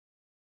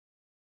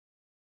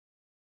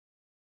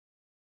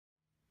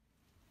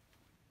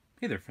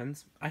Hey there,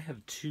 friends. I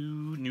have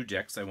two new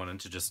decks I wanted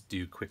to just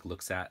do quick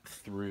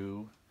look-throughs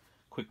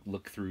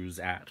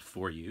at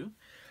for you.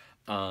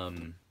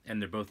 And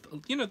they're both,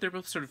 they're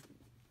both sort of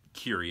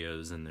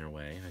curios in their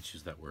way. I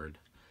choose that word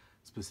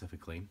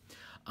specifically.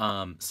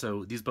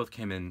 So these both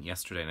came in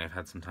yesterday, and I've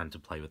had some time to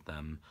play with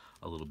them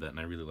a little bit, and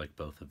I really like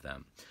both of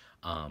them.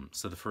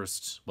 So the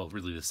first, well,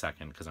 really the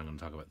second, because I'm going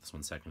to talk about this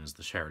one second, is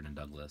the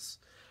Sheridan-Douglas.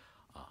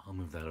 I'll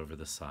move that over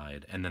the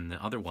side. And then the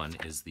other one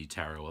is the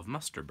Tarot of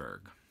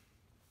Musterberg,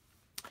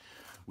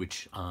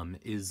 which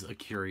is a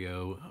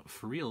curio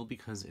for real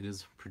because it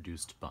is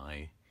produced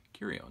by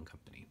Curio and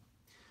Company.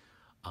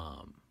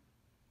 So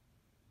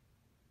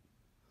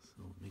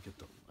let me get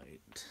the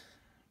light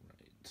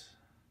right.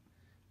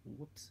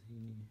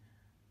 Whoopsie.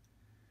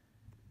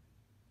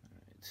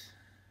 Alright.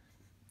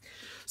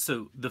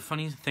 So the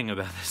funny thing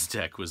about this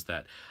deck was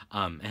that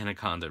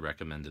Anaconda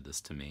recommended this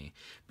to me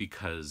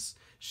because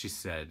she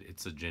said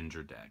it's a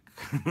ginger deck.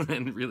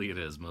 And really it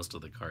is. Most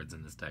of the cards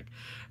in this deck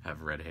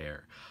have red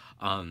hair.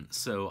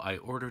 So I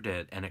ordered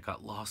it and it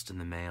got lost in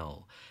the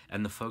mail.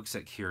 And the folks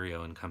at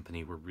Curio and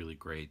Company were really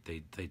great.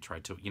 They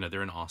tried to,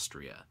 they're in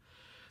Austria.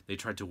 They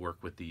tried to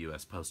work with the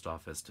U.S. Post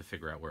Office to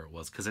figure out where it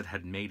was because it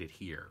had made it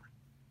here.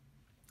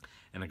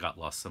 And it got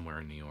lost somewhere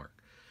in New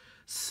York.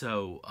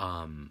 So,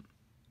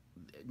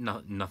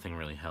 nothing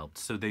really helped.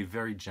 So they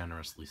very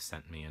generously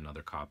sent me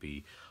another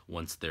copy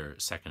once their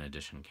second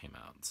edition came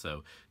out.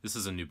 So this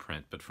is a new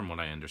print, but from what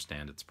I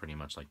understand, it's pretty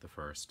much like the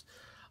first.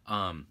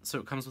 So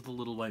it comes with a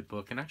little white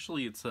book, and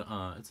actually it's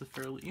a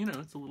fairly,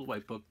 it's a little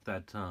white book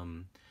that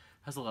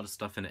has a lot of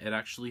stuff in it. It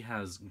actually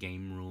has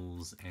game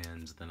rules,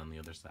 and then on the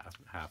other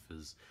half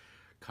is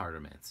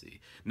cartomancy.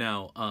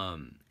 Now,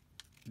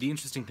 the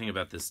interesting thing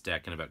about this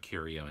deck and about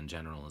Curio in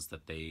general is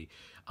that they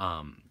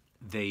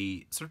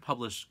sort of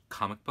publish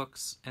comic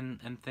books and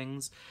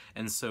things,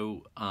 and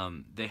so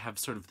they have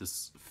sort of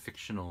this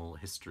fictional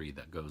history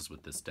that goes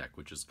with this deck,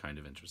 which is kind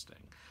of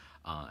interesting.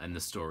 And the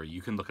story,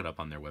 you can look it up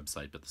on their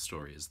website, but the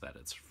story is that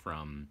it's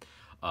from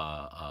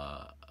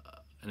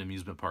an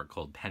amusement park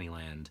called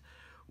Pennyland,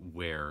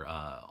 where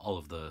all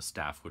of the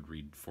staff would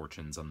read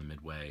fortunes on the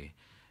midway,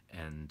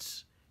 and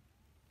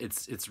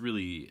it's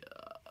really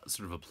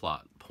sort of a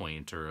plot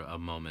point or a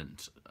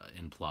moment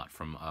in plot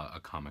from a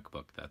comic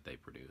book that they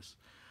produce.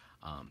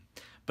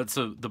 But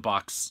so the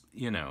box,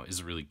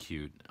 is really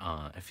cute.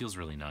 It feels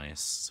really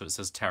nice. So it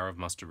says Tarot of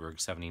Musterberg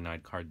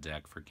 79 card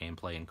deck for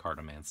gameplay and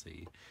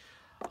cartomancy.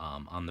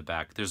 On the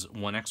back, there's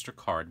one extra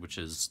card, which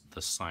is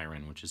the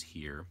Siren, which is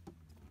here.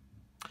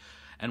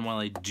 And while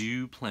I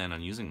do plan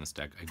on using this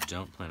deck, I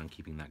don't plan on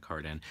keeping that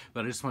card in.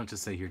 But I just wanted to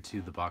say here,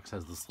 too, the box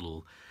has this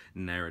little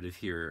narrative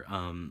here.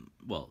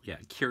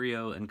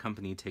 Curio and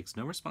Company takes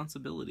no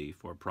responsibility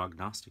for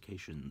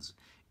prognostications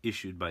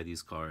issued by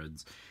these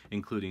cards,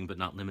 including but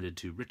not limited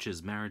to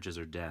riches, marriages,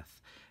 or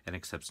death, and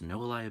accepts no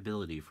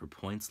liability for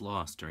points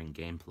lost during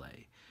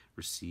gameplay.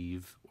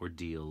 Receive or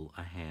deal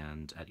a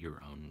hand at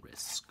your own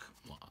risk.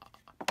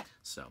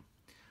 So,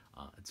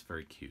 it's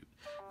very cute.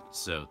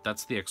 So,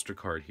 that's the extra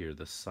card here,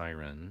 the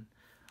Siren.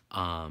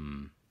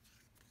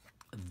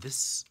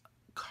 This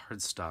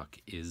cardstock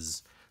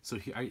is... So,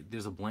 here,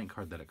 there's a blank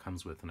card that it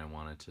comes with, and I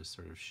wanted to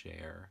sort of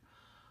share.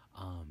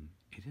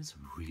 It is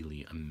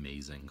really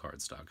amazing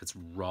cardstock. It's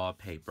raw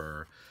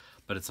paper,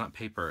 but it's not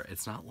paper.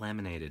 It's not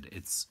laminated.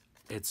 It's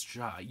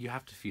you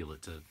have to feel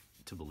it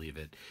to believe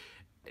it.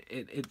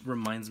 It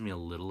reminds me a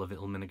little of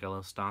Il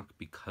Meneghello stock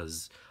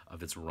because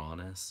of its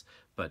rawness,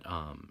 but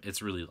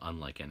it's really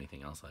unlike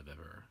anything else I've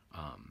ever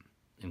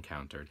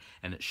encountered,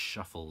 and it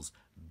shuffles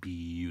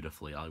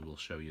beautifully. I will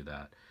show you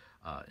that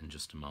in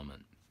just a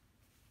moment.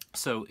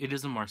 So it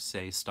is a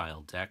Marseille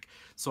style deck,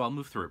 so I'll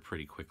move through it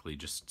pretty quickly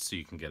just so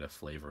you can get a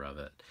flavor of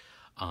it.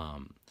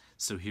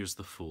 So here's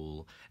the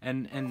Fool,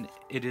 and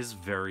it is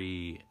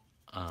very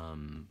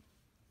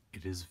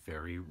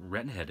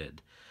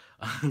redheaded.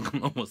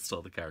 Almost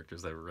all the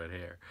characters have red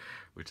hair,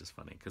 which is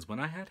funny because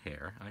when I had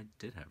hair, I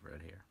did have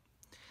red hair.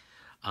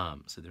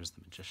 So there's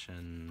the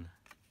Magician,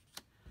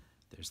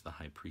 there's the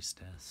High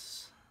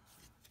Priestess,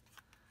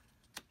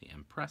 the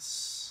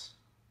Empress,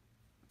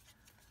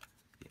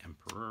 the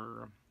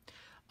Emperor.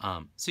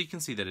 So you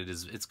can see that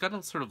it's got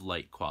a sort of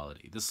light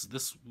quality.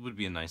 This would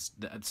be a nice,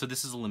 so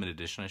this is a limited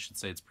edition, I should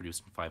say. It's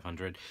produced in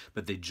 500,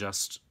 but they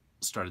just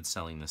started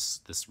selling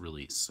this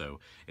release, so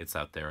it's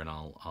out there, and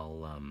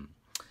I'll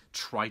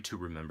try to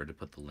remember to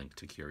put the link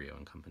to Curio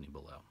and Company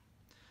below.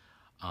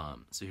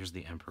 So here's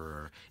the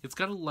Emperor. It's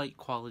got a light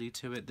quality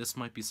to it. This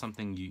might be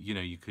something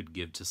you could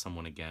give to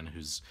someone again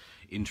who's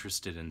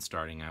interested in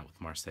starting out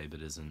with Marseille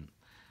but isn't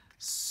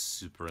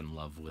super in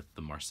love with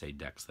the Marseille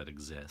decks that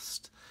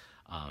exist.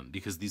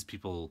 Because these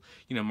people,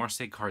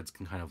 Marseille cards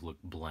can kind of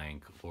look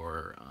blank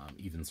or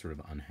even sort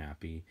of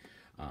unhappy,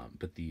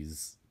 but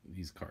these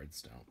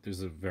cards don't.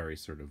 There's a very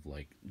sort of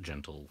like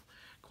gentle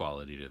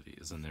quality to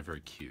these, and they're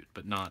very cute,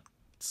 but not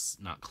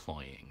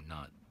cloying,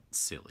 not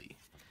silly.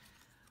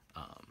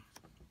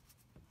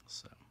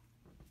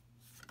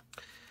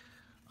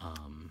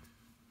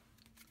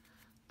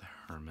 The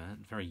Hermit,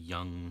 very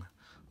young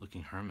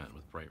looking hermit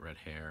with bright red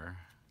hair.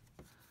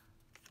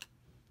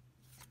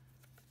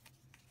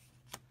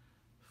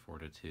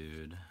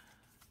 Fortitude.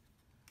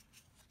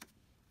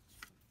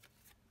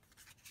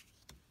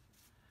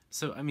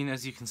 So, I mean,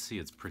 as you can see,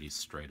 it's pretty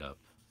straight up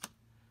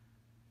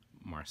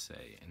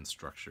Marseille in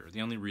structure.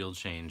 The only real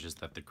change is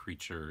that the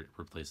creature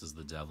replaces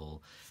the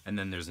devil, and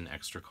then there's an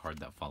extra card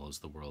that follows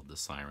the world, the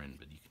siren,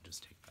 but you can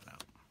just take that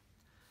out.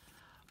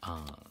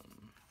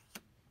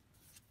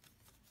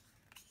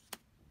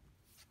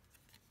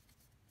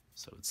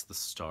 So it's the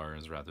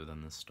stars rather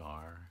than the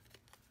star,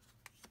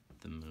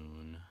 the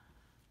moon,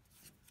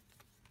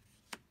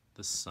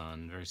 the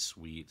sun, very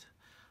sweet.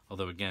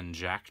 Although, again,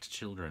 jacked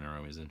children are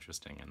always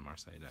interesting in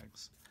Marseille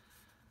decks.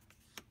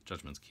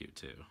 Judgment's cute,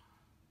 too.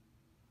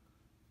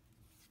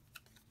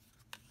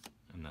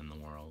 And then the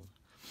world.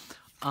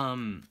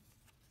 And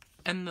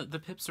the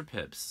pips are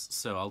pips,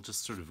 so I'll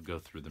just sort of go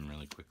through them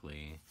really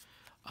quickly.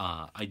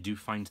 I do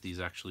find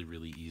these actually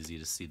really easy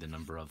to see the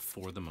number of,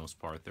 for the most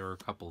part. There are a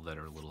couple that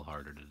are a little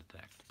harder to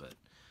detect, but,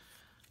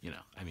 you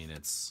know, I mean,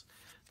 it's...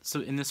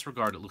 So in this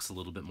regard, it looks a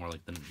little bit more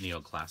like the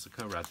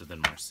Neoclassico rather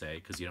than Marseille,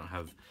 because you don't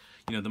have...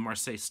 You know, the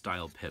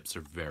Marseille-style pips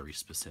are very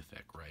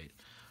specific, right?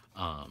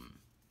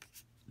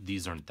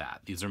 These aren't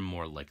that. These are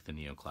more like the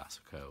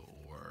Neoclassico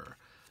or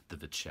the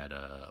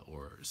Vachetta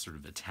or sort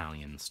of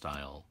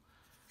Italian-style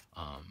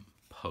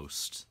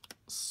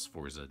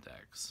post-Sforza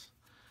decks.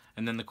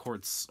 And then the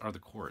courts are the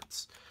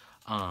courts.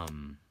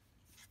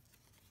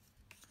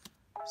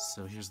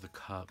 So here's the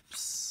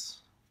cups.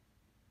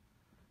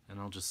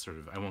 And I'll just sort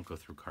of... I won't go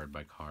through card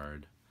by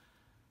card.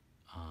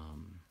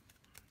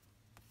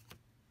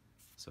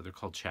 So they're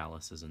called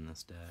chalices in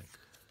this deck.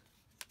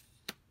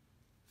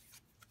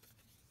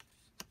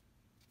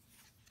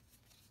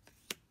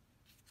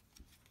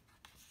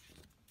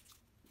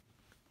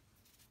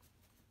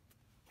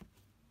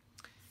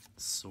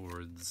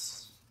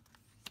 Swords.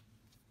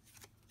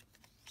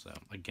 So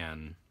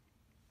again,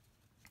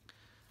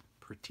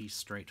 pretty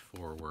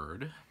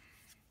straightforward.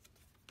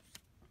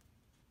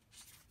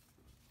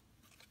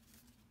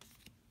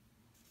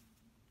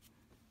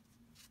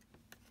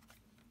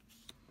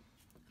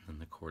 And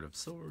the Court of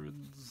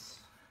Swords.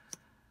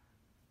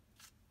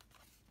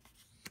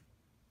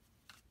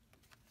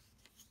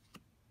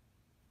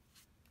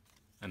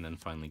 And then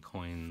finally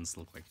coins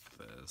look like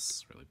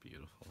this, really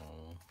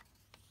beautiful.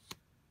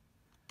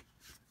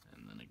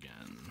 And then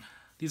again,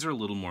 these are a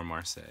little more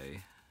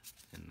Marseille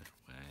in their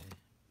way.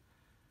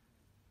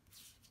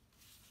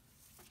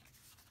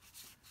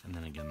 And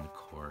then again, the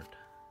court.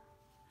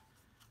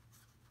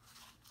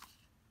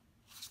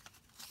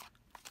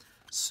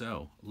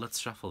 So let's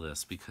shuffle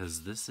this,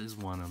 because this is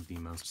one of the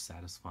most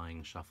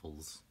satisfying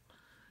shuffles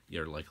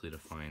you're likely to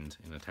find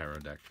in a tarot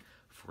deck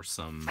for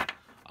some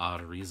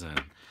odd reason.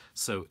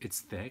 So it's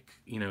thick,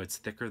 you know, it's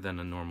thicker than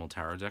a normal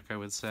tarot deck, I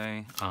would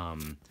say.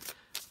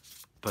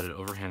 But it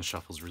overhand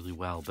shuffles really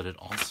well, but it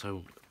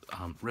also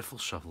riffle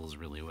shuffles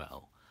really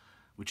well,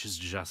 which is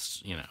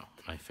just, you know,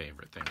 my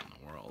favorite thing in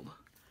the world.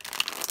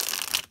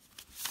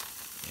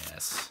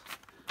 Yes,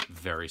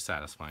 very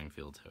satisfying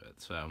feel to it.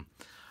 So,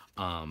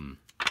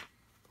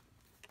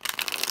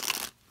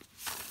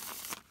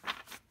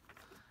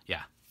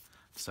 yeah,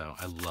 so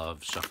I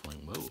love shuffling.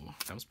 Whoa,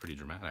 that was pretty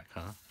dramatic,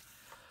 huh?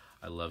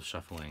 I love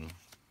shuffling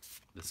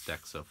this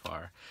deck so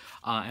far.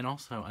 And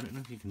also, I don't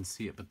know if you can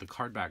see it, but the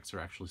card backs are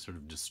actually sort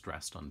of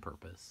distressed on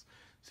purpose.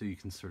 So you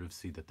can sort of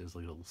see that there's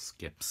like little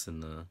skips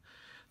in the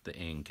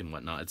ink and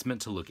whatnot. It's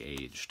meant to look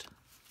aged.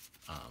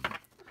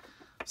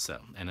 So,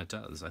 and it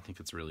does. I think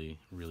it's really,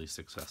 really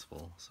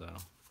successful. So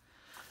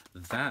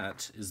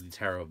that is the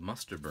Tarot of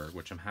Musterberg,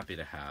 which I'm happy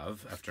to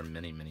have after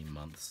many, many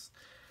months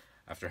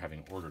after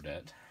having ordered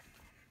it.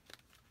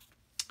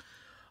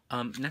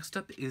 Next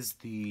up is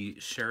the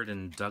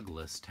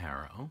Sheridan-Douglas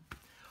Tarot,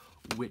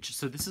 which,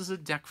 so this is a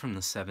deck from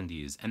the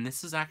 70s, and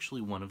this is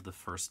actually one of the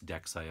first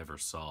decks I ever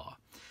saw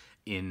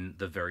in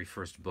the very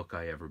first book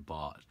I ever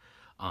bought.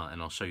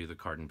 And I'll show you the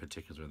card in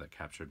particular that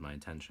captured my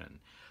attention.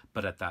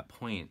 But at that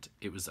point,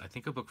 it was, I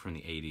think, a book from the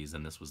 80s,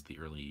 and this was the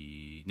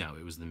early, no,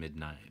 it was the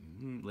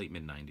late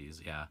mid-90s,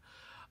 yeah.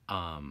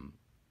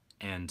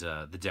 And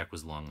the deck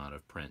was long out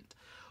of print.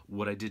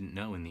 What I didn't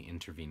know in the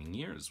intervening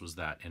years was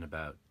that in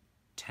about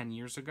 10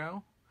 years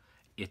ago,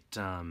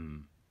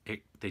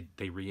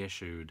 they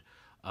reissued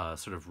a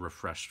sort of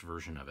refreshed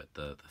version of it,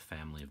 the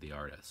family of the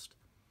artist.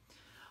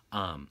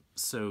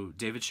 So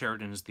David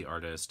Sheridan is the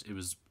artist. It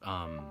was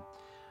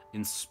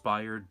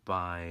inspired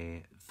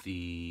by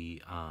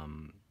the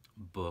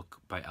book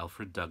by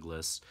Alfred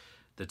Douglas,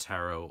 The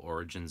Tarot: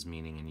 Origins,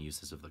 Meaning, and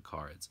Uses of the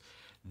Cards.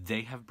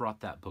 They have brought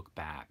that book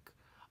back,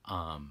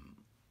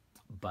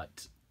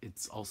 but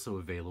it's also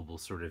available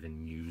sort of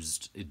in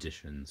used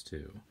editions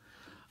too.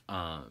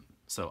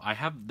 So I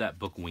have that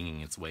book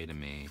winging its way to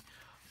me,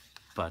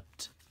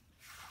 but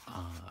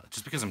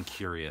just because I'm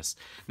curious.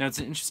 Now, it's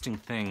an interesting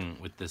thing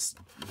with this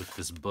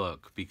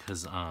book,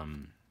 because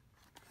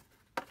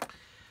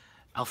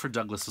Alfred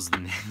Douglas was the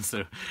name.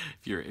 So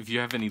if you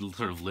have any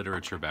sort of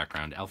literature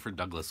background, Alfred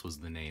Douglas was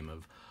the name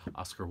of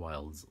Oscar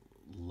Wilde's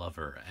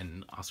lover,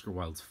 and Oscar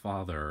Wilde's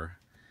father,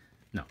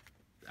 no,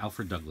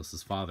 Alfred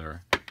Douglas's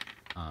father,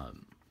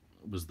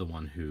 was the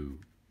one who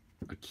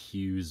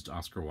accused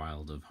Oscar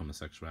Wilde of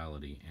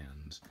homosexuality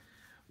and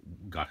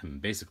got him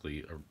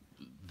basically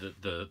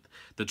the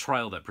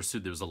trial that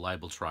pursued. There was a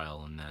libel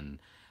trial, and then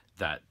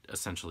that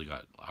essentially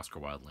got Oscar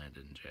Wilde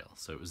landed in jail.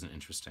 So it was an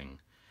interesting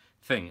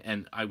thing.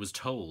 And I was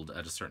told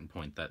at a certain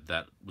point that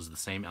that was the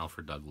same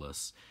Alfred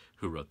Douglas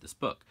who wrote this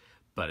book,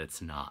 but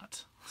it's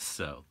not.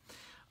 So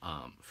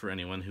for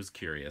anyone who's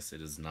curious,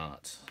 it is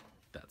not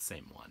that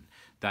same one.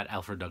 That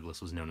Alfred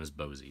Douglas was known as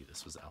Bosie.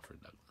 This was Alfred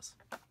Douglas.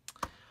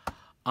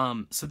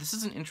 So this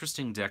is an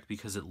interesting deck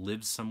because it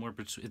lives somewhere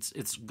between.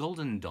 It's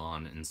Golden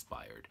Dawn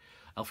inspired.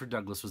 Alfred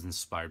Douglas was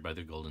inspired by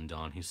the Golden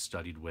Dawn. He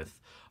studied with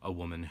a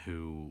woman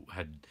who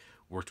had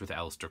worked with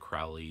Aleister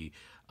Crowley,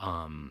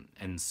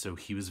 and so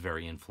he was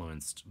very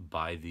influenced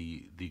by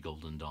the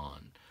Golden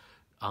Dawn.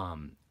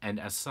 And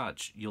as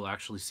such, you'll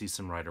actually see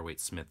some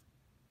Rider-Waite-Smith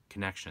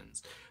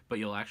connections, but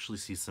you'll actually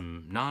see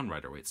some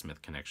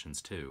non-Rider-Waite-Smith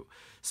connections too.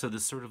 So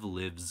this sort of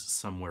lives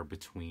somewhere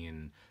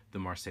between the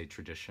Marseille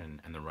tradition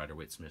and the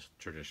Rider-Waite-Smith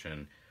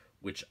tradition,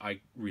 which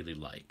I really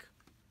like.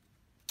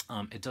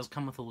 It does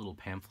come with a little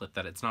pamphlet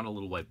that it's not a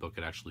little white book,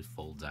 it actually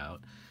folds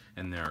out,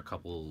 and there are a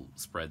couple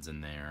spreads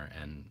in there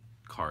and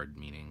card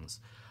meanings.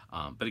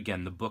 But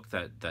again, the book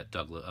that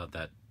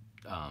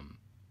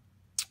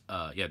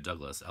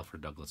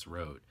Alfred Douglas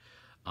wrote,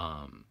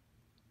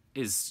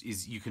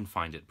 is you can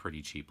find it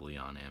pretty cheaply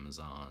on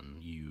Amazon,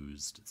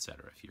 used,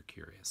 etc. if you're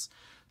curious.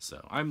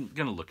 So I'm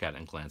gonna look at it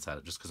and glance at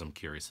it just because I'm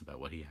curious about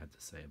what he had to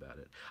say about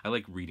it. I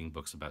like reading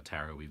books about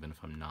tarot, even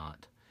if I'm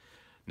not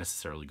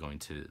necessarily going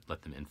to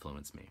let them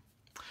influence me.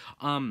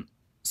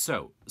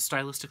 So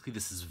stylistically,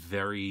 this is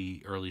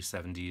very early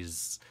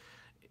 70s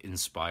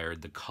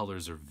inspired. The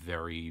colors are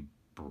very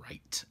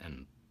bright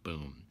and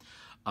boom.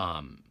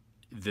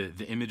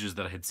 The images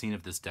that I had seen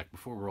of this deck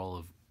before were all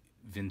of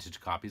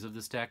vintage copies of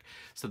this deck,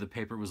 so the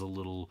paper was a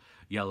little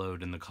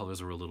yellowed and the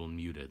colors were a little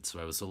muted, so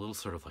I was a little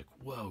sort of like,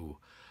 whoa,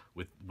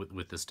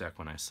 with this deck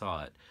when I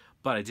saw it.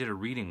 But I did a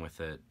reading with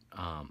it,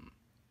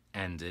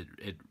 and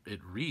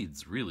it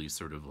reads really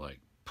sort of like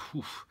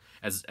poof,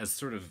 as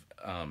sort of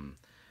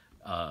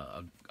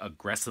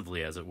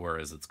aggressively, as it were,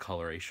 as its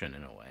coloration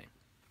in a way.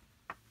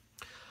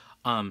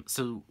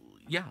 So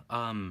yeah,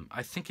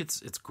 I think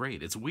it's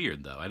great. It's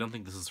weird though. I don't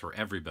think this is for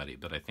everybody,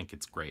 but I think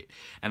it's great.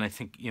 And I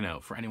think, you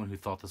know, for anyone who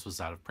thought this was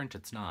out of print,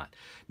 it's not.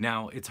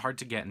 Now, it's hard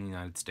to get in the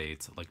United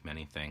States, like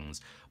many things,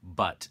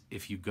 but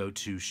if you go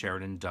to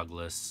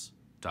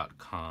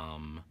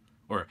Sheridan-Douglas.com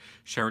or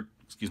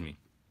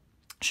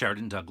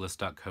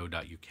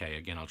Sheridan-Douglas.co.uk,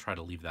 again, I'll try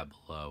to leave that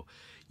below.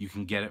 You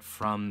can get it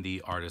from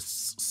the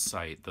artist's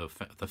site, the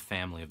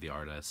family of the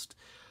artist,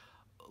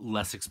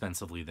 less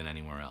expensively than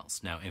anywhere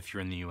else. Now, if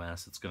you're in the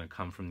US, it's going to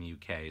come from the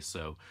UK,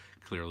 so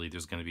clearly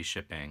there's going to be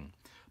shipping.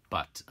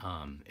 But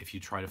if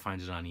you try to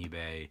find it on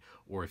eBay,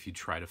 or if you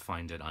try to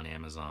find it on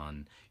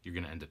Amazon, you're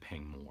going to end up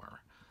paying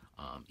more.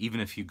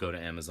 Even if you go to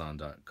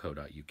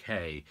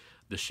amazon.co.uk,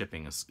 the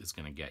shipping is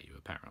going to get you,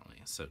 apparently.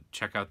 So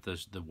check out the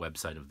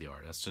website of the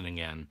artist, and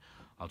again,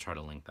 I'll try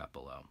to link that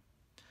below.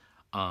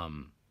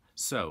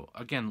 So,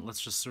 again,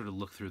 let's just sort of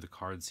look through the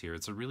cards here.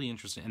 It's a really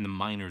interesting, and the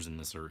minors in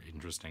this are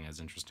interesting as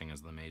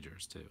the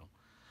majors, too.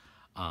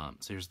 So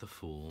here's the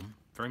Fool,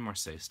 very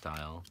Marseille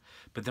style.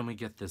 But then we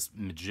get this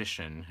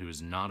Magician, who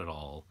is not at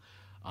all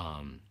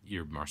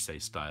your Marseille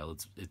style.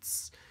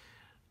 It's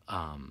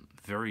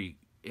very,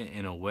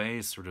 in a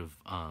way, sort of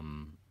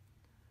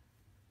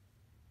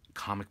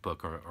comic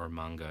book or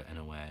manga in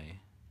a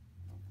way.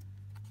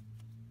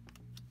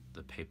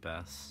 The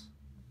Papes.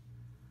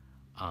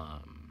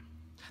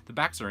 The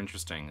backs are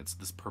interesting. It's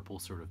this purple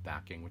sort of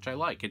backing, which I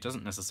like. It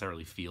doesn't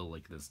necessarily feel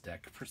like this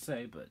deck per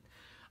se, but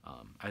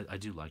I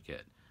do like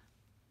it.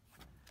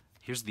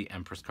 Here's the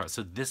Empress card.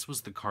 So this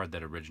was the card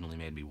that originally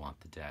made me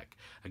want the deck.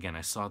 Again,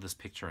 I saw this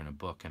picture in a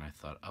book and I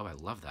thought, oh, I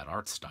love that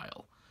art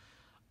style.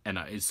 And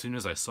as soon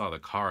as I saw the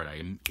card,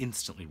 I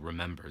instantly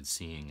remembered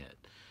seeing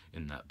it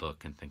in that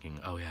book and thinking,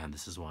 oh yeah,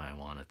 this is why I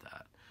wanted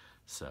that.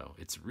 So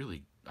it's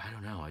really, I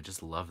don't know, I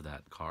just love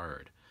that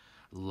card.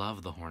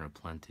 Love the Horn of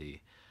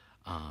Plenty.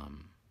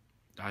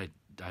 I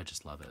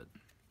just love it.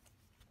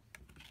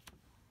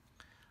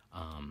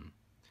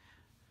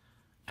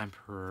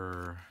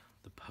 Emperor,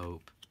 the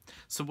Pope.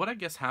 So what I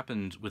guess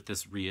happened with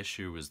this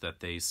reissue is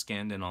that they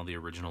scanned in all the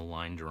original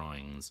line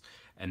drawings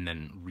and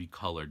then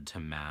recolored to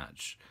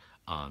match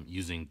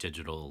using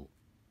digital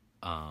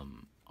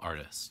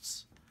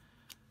artists.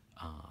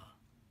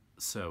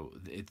 So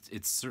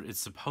it's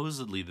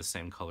supposedly the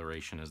same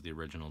coloration as the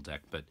original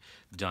deck, but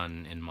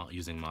done in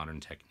using modern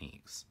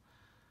techniques.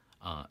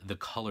 The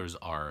colors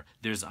are,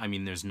 there's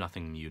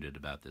nothing muted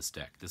about this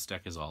deck. This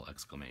deck is all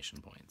exclamation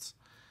points.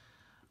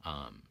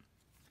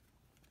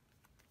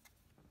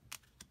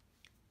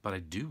 But I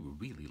do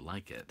really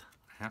like it,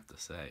 I have to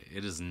say.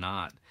 It is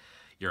not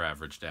your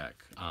average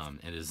deck.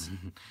 It is,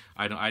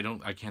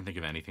 I can't think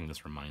of anything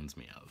this reminds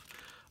me of.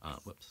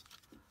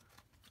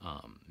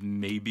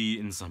 Maybe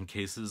in some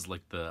cases,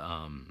 like the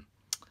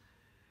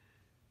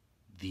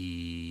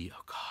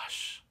oh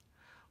gosh,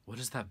 what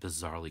is that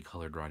bizarrely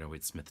colored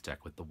Rider-Waite-Smith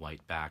deck with the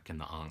white back and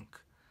the Ankh?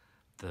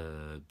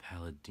 The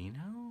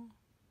Palladino?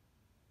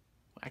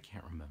 I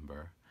can't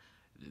remember.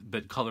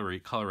 But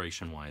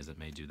coloration-wise, it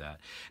may do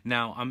that.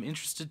 Now, I'm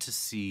interested to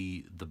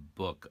see the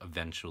book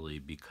eventually,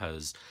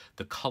 because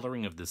the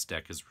coloring of this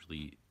deck is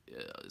really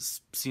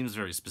seems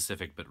very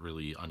specific, but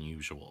really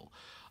unusual.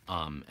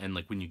 And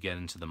like when you get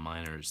into the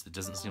minors, it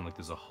doesn't seem like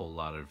there's a whole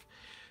lot of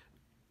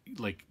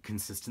like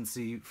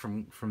consistency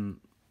from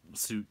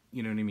suit.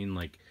 You know what I mean?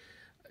 Like,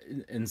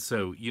 and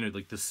so, you know,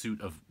 like the suit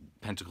of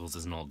pentacles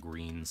isn't all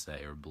green,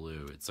 say, or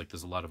blue. It's like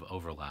there's a lot of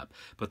overlap,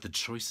 but the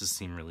choices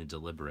seem really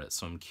deliberate.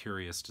 So I'm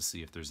curious to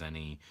see if there's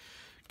any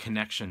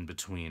connection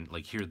between,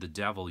 like here, the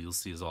devil you'll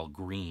see is all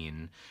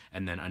green,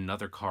 and then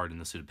another card in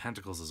the suit of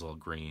pentacles is all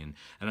green.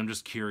 And I'm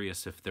just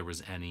curious if there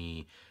was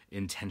any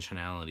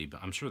intentionality, but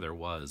I'm sure there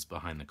was,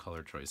 behind the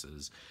color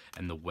choices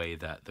and the way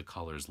that the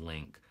colors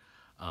link,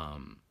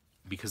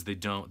 because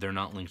they're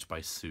not linked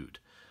by suit.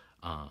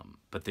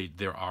 But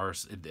there are,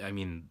 I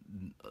mean,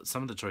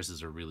 some of the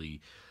choices are really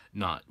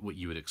not what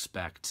you would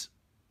expect.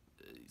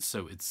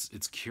 So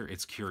it's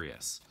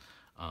curious.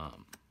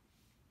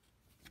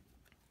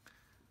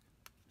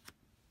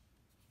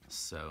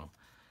 So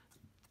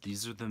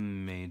these are the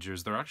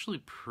majors. They're actually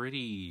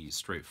pretty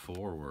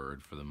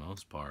straightforward for the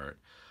most part,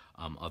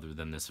 other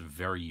than this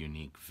very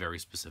unique, very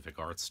specific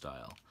art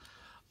style.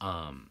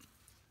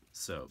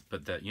 So,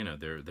 but that, you know,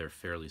 they're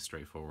fairly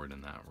straightforward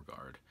in that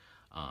regard.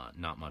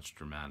 Not much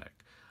dramatic.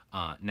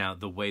 Now,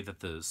 the way that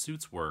the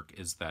suits work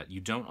is that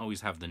you don't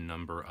always have the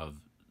number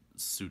of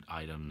suit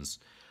items,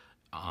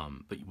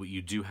 but what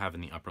you do have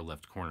in the upper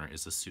left corner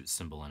is a suit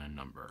symbol and a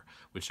number,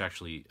 which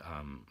actually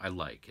I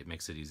like. It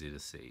makes it easy to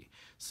see.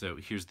 So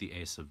here's the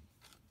Ace of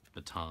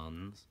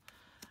Batons.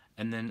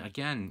 And then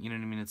again, you know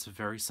what I mean? It's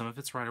some of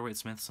it's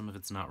Rider-Waite-Smith, some of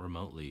it's not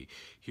remotely.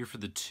 Here for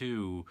the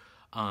 2,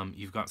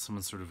 you've got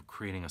someone sort of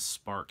creating a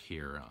spark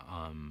here.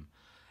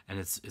 And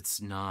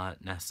it's not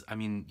I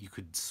mean, you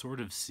could sort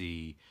of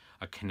see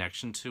a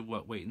connection to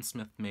what Waite and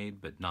Smith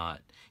made, but not,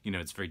 you know,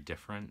 it's very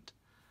different.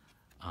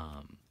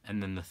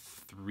 And then the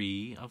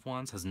 3 of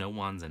Wands has no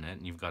wands in it,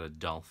 and you've got a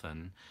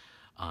dolphin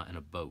and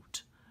a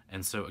boat.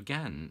 And so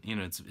again, you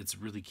know, it's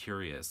really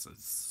curious.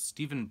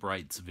 Stephen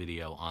Bright's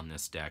video on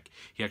this deck,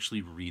 he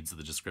actually reads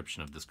the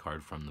description of this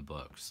card from the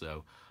book,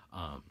 so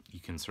you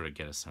can sort of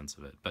get a sense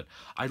of it. But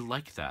I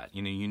like that.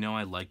 You know,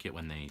 I like it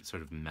when they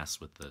sort of mess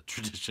with the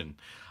tradition.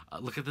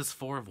 Look at this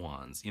 4 of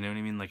Wands. You know what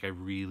I mean? Like, I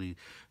really,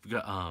 we've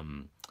got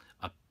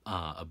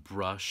a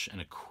brush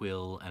and a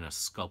quill and a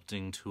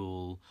sculpting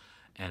tool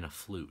and a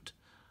flute.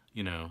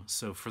 You know,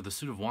 so for the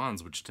suit of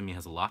Wands, which to me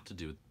has a lot to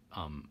do with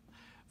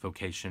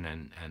vocation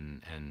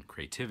and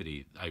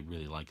creativity, I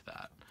really like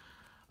that.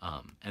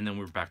 And then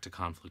we're back to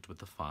conflict with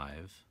the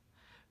 5.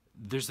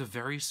 There's a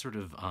very sort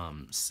of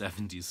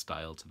 70s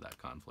style to that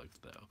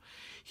conflict, though.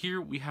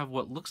 Here we have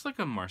what looks like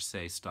a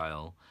Marseille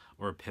style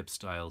or a Pip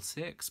style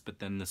 6, but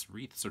then this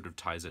wreath sort of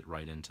ties it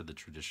right into the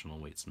traditional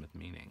Waite-Smith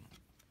meaning.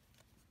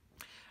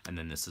 And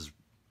then this is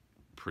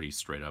pretty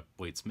straight up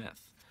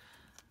Waite-Smith.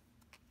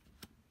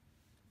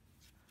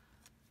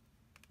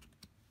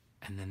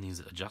 And then these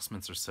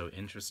adjustments are so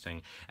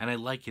interesting. And I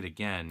like it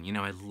again. You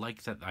know, I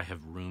like that I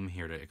have room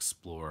here to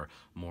explore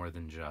more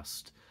than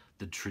just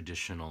the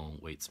traditional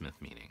Waite-Smith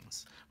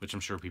meanings, which I'm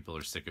sure people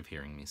are sick of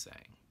hearing me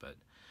saying. But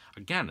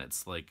again,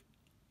 it's like,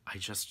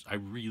 I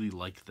really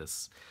like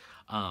this.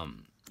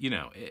 You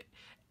know,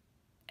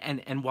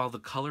 and while the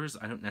colors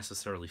I don't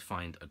necessarily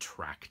find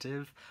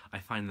attractive, I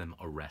find them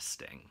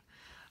arresting.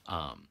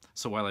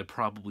 So while I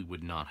probably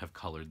would not have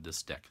colored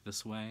this deck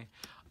this way,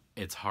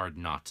 it's hard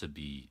not to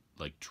be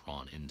like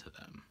drawn into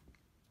them.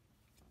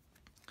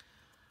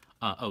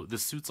 Oh, the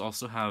suits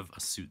also have a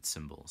suit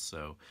symbol.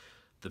 So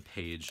the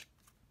page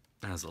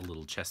has a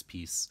little chess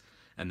piece,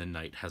 and the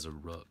knight has a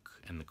rook,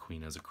 and the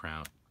queen has a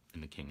crown,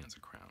 and the king has a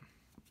crown.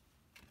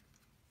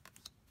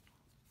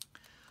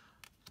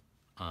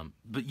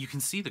 But you can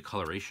see the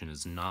coloration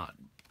is not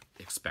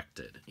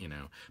expected, you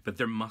know, but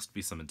there must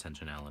be some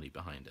intentionality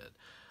behind it.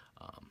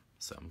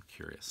 So I'm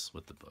curious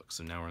with the book.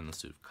 So now we're in the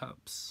Suit of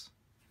Cups.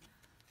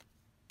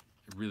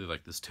 I really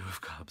like this Two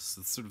of Cups.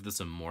 It's sort of this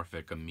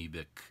amorphic,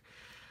 amoebic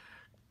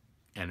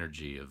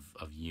energy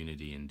of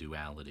unity and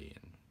duality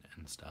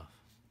and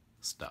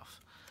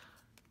stuff.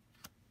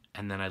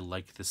 And then I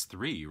like this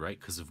 3, right,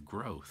 because of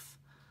growth,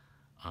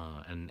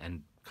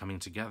 and coming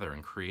together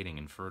and creating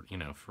and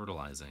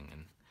fertilizing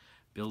and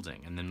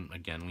building. And then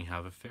again we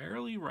have a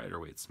fairly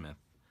Rider-Waite-Smith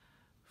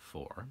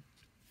 4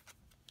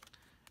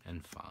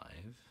 and 5,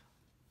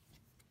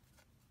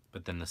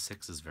 but then the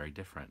 6 is very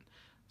different.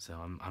 So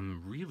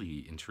I'm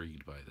really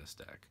intrigued by this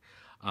deck.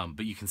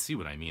 But you can see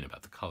what I mean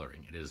about the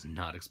coloring. It is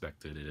not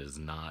expected. It is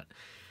not,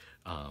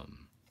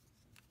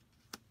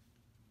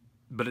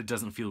 but it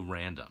doesn't feel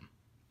random.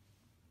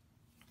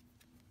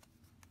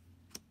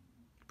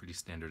 Pretty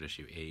standard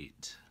issue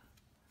 8.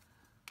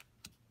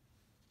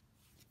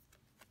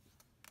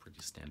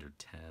 Pretty standard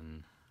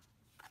 10.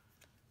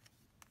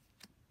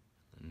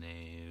 The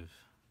Knave.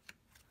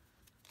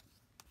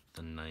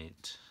 the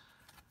Knight,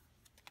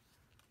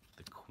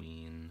 the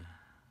Queen,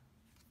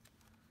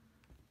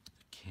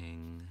 the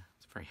King.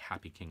 It's a very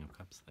happy King of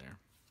Cups there.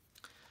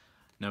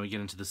 Now we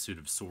get into the Suit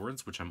of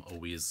Swords, which I'm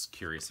always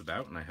curious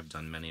about, and I have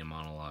done many a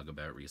monologue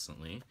about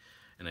recently,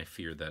 and I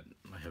fear that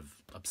I have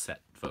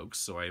upset folks,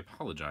 so I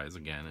apologize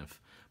again if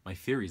my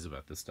theories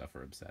about this stuff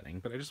are upsetting,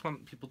 but I just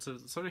want people to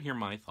sort of hear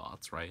my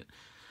thoughts, right?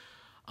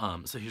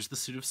 So here's the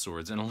Suit of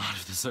Swords, and a lot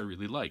of this I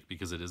really like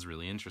because it is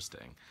really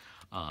interesting.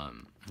 I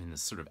mean,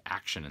 this sort of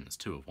action in this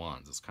Two of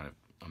Wands is kind of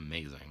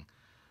amazing.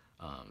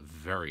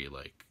 Very,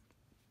 like,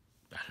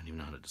 I don't even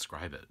know how to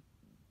describe it.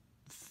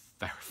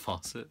 Farrah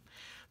Fawcett.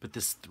 But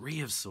this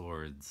Three of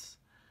Swords,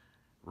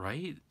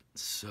 right?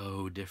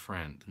 So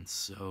different and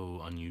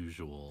so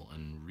unusual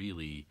and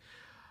really,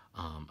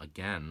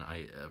 again,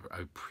 I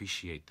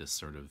appreciate this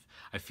sort of,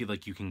 I feel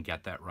like you can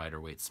get that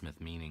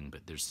Rider-Waite-Smith meaning,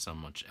 but there's so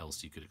much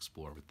else you could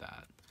explore with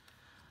that.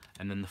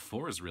 And then the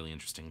Four is really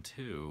interesting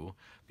too,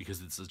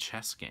 because it's a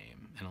chess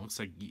game, and it looks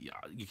like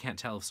you can't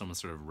tell if someone's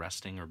sort of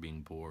resting or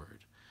being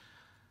bored.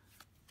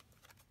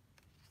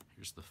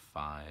 Here's the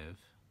Five.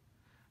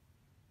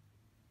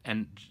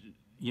 And,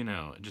 you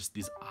know, just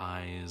these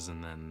eyes,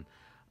 and then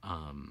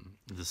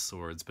the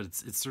swords, but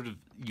it's sort of,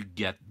 you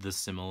get the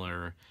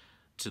similar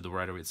to the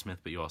Rider-Waite-Smith,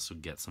 but you also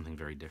get something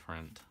very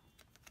different.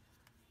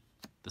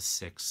 The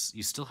Six,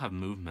 you still have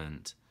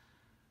movement,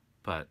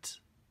 but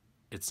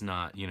it's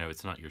not, you know,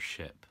 it's not your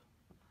ship.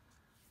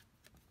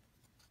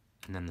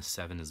 And then the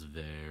Seven is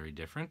very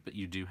different, but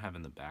you do have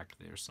in the back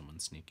there someone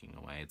sneaking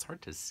away. It's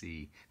hard to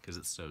see because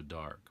it's so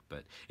dark,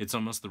 but it's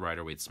almost the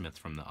Rider-Waite-Smith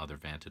from the other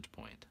vantage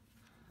point.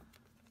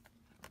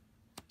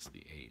 It's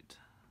the Eight.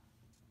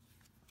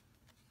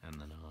 And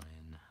the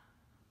Nine.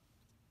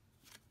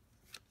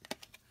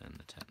 And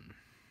the 10.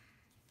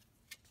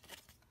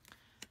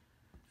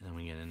 And then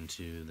we get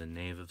into the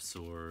Knave of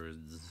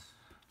Swords.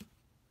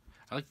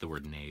 I like the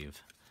word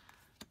knave.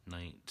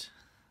 Knight.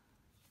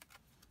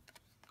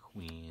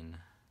 Queen.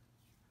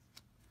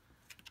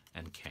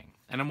 And King.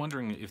 And I'm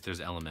wondering if there's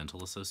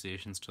elemental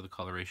associations to the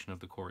coloration of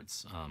the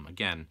courts.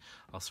 Again,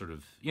 I'll sort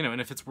of, you know, and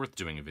if it's worth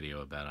doing a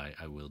video about,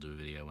 I will do a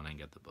video when I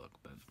get the book,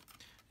 but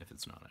if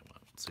it's not, I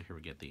won't. So here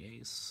we get the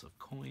Ace of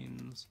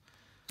Coins.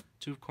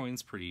 Two of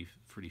Coins, pretty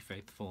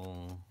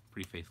faithful.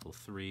 Pretty faithful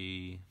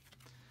 3.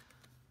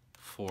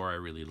 4 I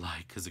really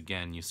like, because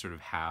again, you sort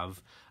of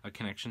have a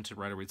connection to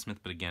Rider-Waite-Smith,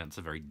 but again, it's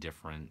a very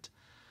different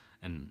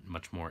and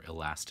much more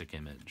elastic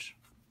image.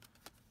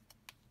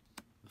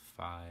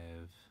 5.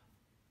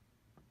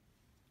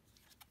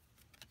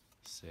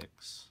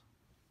 6.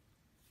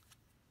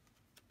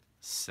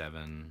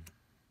 7.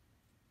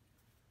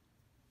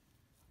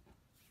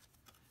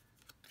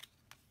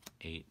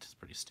 8 is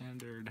pretty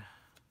standard.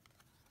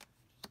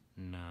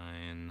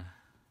 9.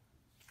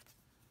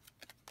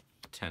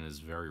 10 is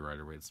very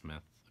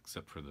Rider-Waite-Smith,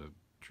 except for the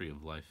Tree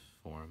of Life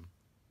form.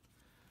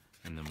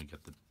 And then we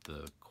get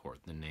the court,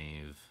 the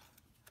Knave,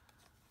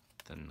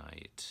 the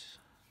Knight,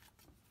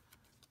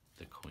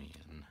 the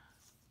Queen,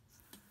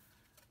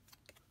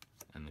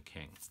 and the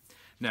King.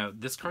 Now,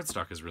 this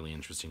cardstock is really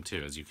interesting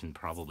too. As you can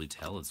probably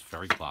tell, it's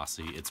very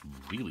glossy. It's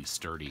really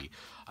sturdy.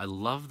 I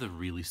love the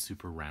really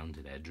super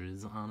rounded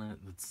edges on it.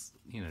 It's,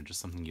 you know, just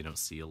something you don't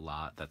see a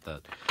lot, that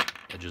the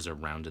edges are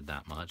rounded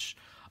that much.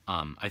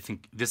 I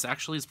think this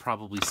actually is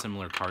probably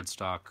similar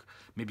cardstock,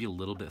 maybe a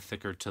little bit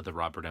thicker to the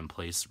Robert M.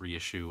 Place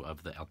reissue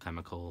of the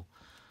Alchemical,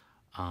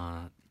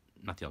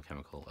 not the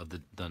Alchemical, of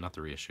the not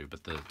the reissue,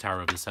 but the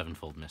Tarot of the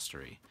Sevenfold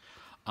Mystery.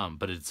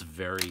 But it's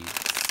very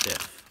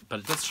stiff,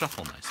 but it does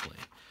shuffle nicely.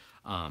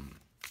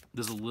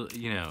 There's a little,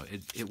 you know,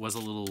 it was a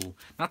little,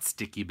 not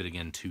sticky, but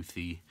again,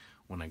 toothy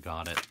when I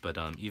got it, but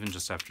even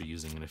just after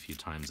using it a few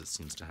times, it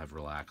seems to have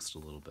relaxed a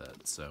little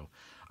bit, so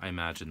I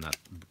imagine that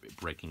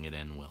breaking it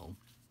in will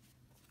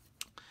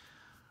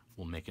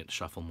make it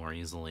shuffle more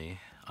easily.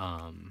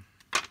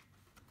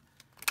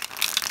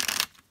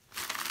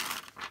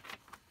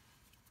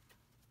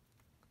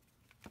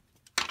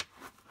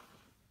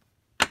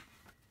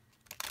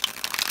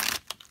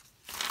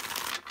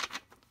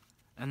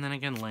 And then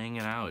again, laying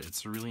it out,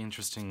 it's a really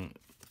interesting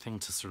thing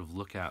to sort of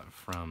look at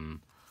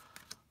from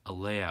a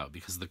layout,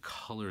 because the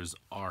colors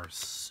are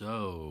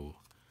so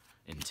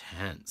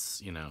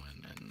intense, you know,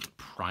 and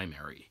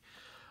primary.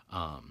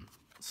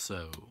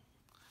 So,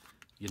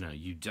 you know,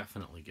 you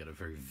definitely get a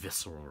very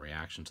visceral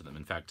reaction to them.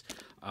 In fact,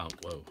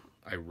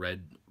 I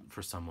read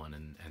for someone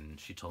and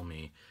she told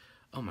me,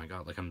 oh my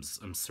God, like I'm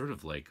sort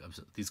of like,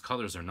 these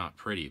colors are not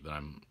pretty, but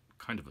I'm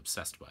kind of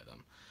obsessed by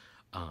them.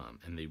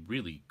 And they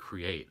really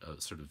create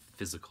a sort of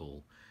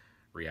physical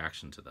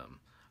reaction to them.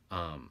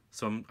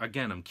 So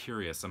I'm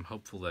curious. I'm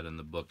hopeful that in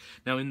the book,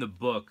 now in the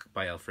book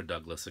by Alfred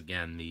Douglas,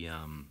 again, the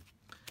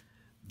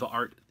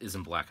art is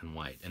in black and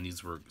white, and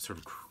these were sort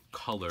of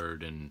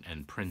colored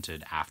and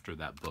printed after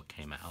that book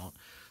came out.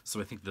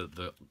 So I think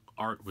the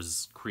art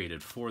was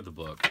created for the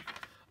book,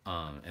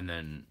 And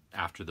then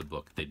after the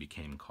book, they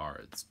became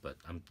cards. But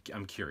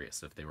I'm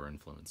curious if they were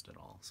influenced at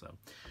all. So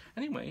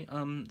anyway,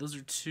 those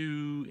are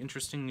two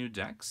interesting new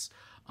decks.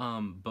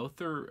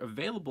 Both are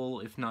available,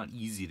 if not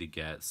easy to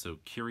get. So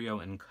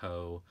Curio &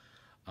 Co.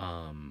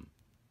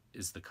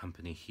 Is the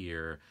company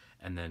here.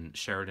 And then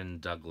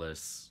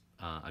Sheridan-Douglas,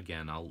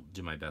 again, I'll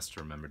do my best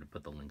to remember to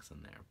put the links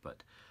in there.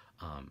 But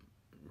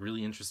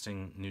really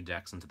interesting new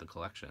decks into the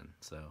collection.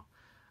 So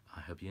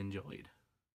I hope you enjoyed.